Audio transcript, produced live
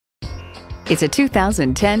It's a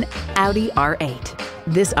 2010 Audi R8.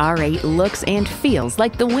 This R8 looks and feels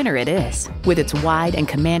like the winner it is. With its wide and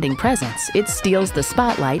commanding presence, it steals the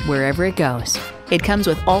spotlight wherever it goes. It comes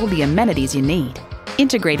with all the amenities you need.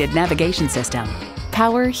 Integrated navigation system,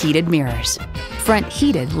 power heated mirrors, front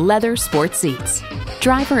heated leather sport seats,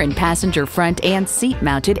 driver and passenger front and seat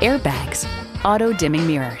mounted airbags, auto dimming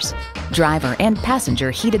mirrors, driver and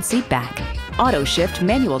passenger heated seat back, auto shift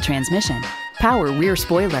manual transmission, power rear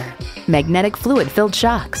spoiler, magnetic fluid-filled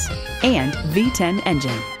shocks, and V10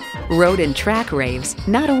 engine. Road and track raves,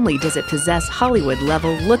 not only does it possess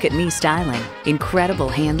Hollywood-level look-at-me styling, incredible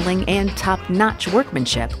handling, and top-notch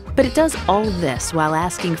workmanship, but it does all this while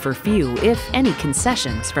asking for few, if any,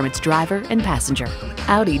 concessions from its driver and passenger.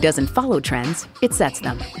 Audi doesn't follow trends, it sets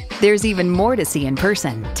them. There's even more to see in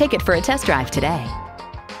person. Take it for a test drive today.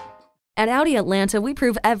 At Audi Atlanta, we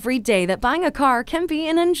prove every day that buying a car can be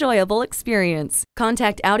an enjoyable experience.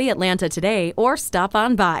 Contact Audi Atlanta today or stop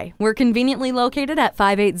on by. We're conveniently located at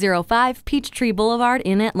 5805 Peachtree Boulevard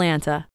in Atlanta.